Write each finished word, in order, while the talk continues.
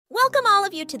Welcome all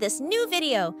of you to this new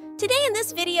video. Today in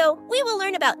this video, we will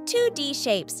learn about 2D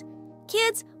shapes.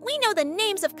 Kids, we know the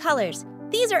names of colors.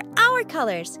 These are our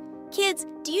colors. Kids,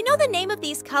 do you know the name of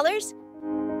these colors?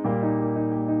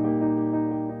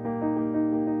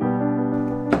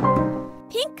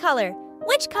 Pink color.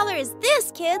 Which color is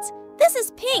this, kids? This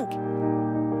is pink.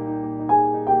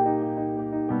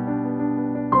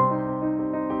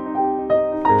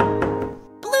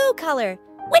 Blue color.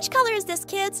 Which color is this,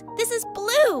 kids? This is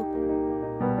blue.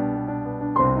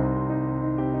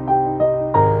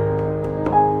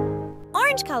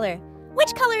 Orange color.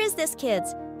 Which color is this,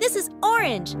 kids? This is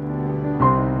orange.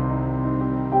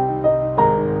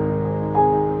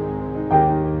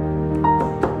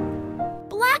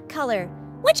 Black color.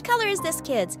 Which color is this,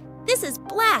 kids? This is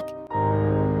black.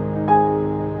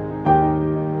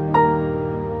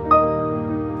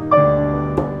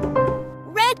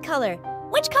 Red color.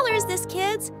 Which color is this,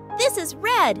 kids? This is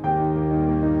red.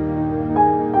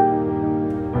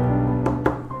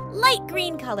 Light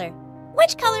green color.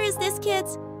 Which color is this,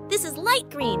 kids? This is light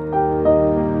green.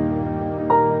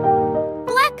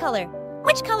 Black color.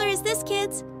 Which color is this,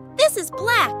 kids? This is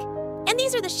black. And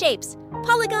these are the shapes: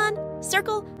 polygon,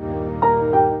 circle,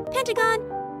 pentagon,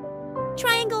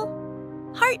 triangle,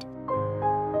 heart,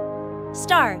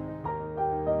 star,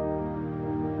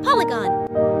 polygon.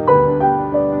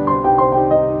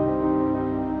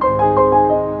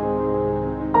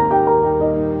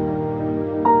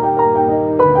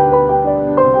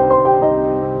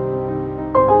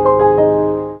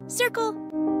 Circle.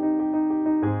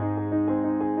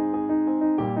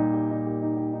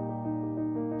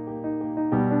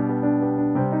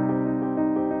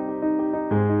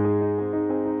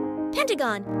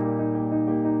 Pentagon.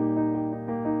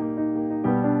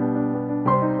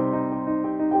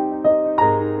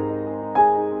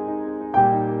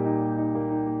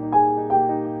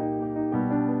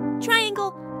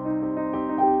 Triangle.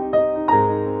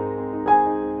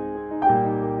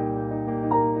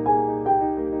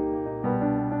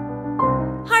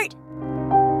 Heart.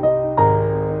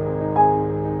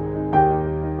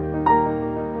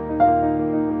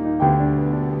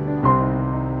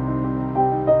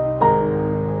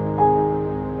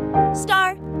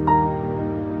 Star.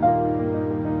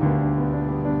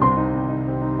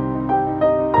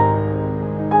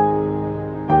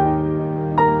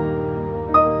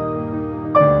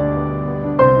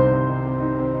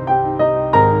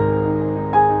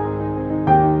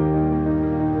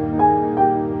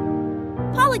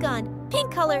 Polygon,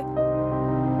 pink color.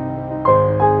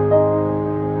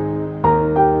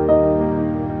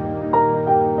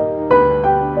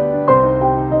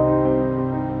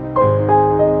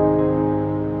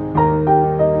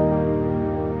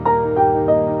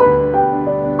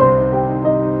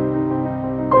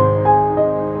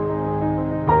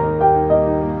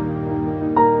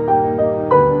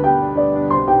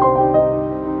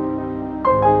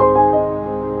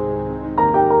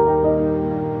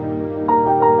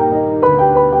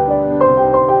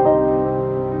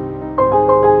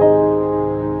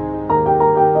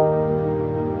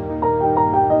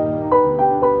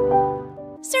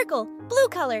 Circle, blue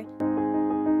color.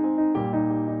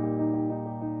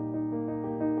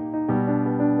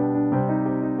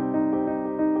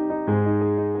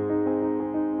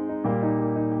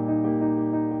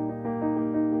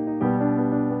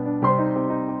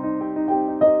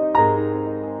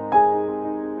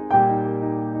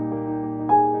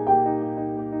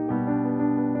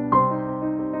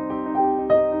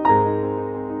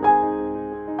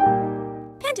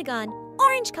 Pentagon,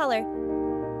 orange color.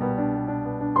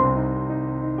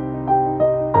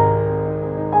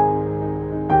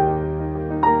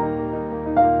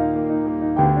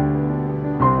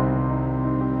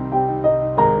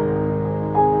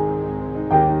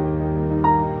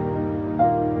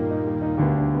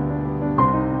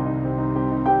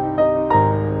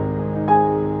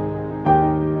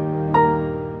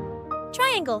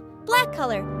 Triangle, black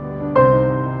color.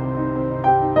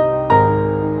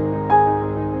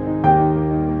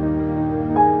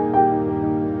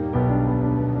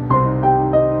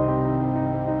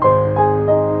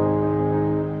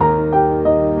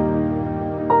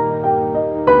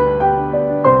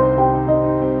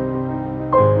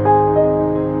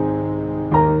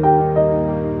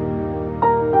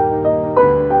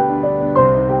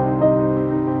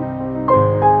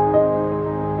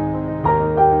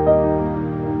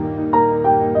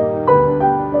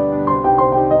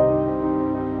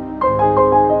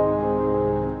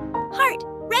 Heart,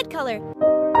 red color.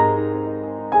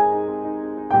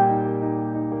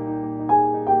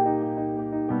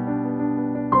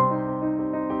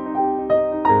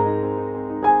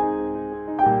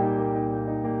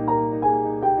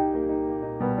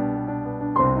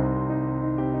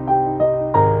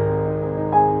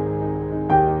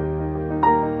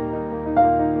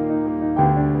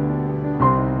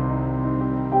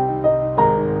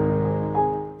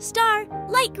 Star,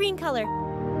 light green color.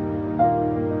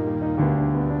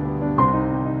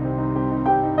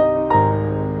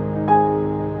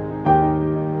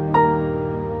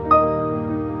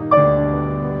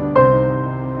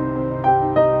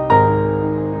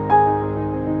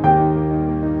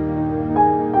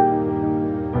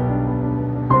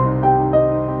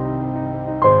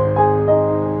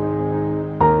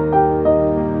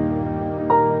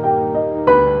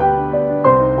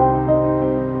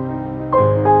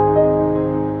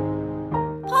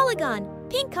 Polygon,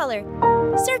 pink color.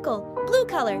 Circle, blue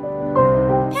color.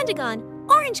 Pentagon,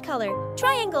 orange color.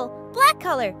 Triangle, black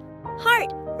color.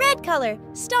 Heart, red color.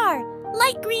 Star,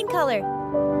 light green color.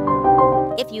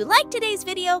 If you liked today's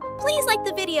video, please like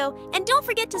the video and don't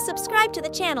forget to subscribe to the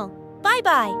channel.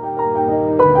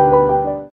 Bye-bye.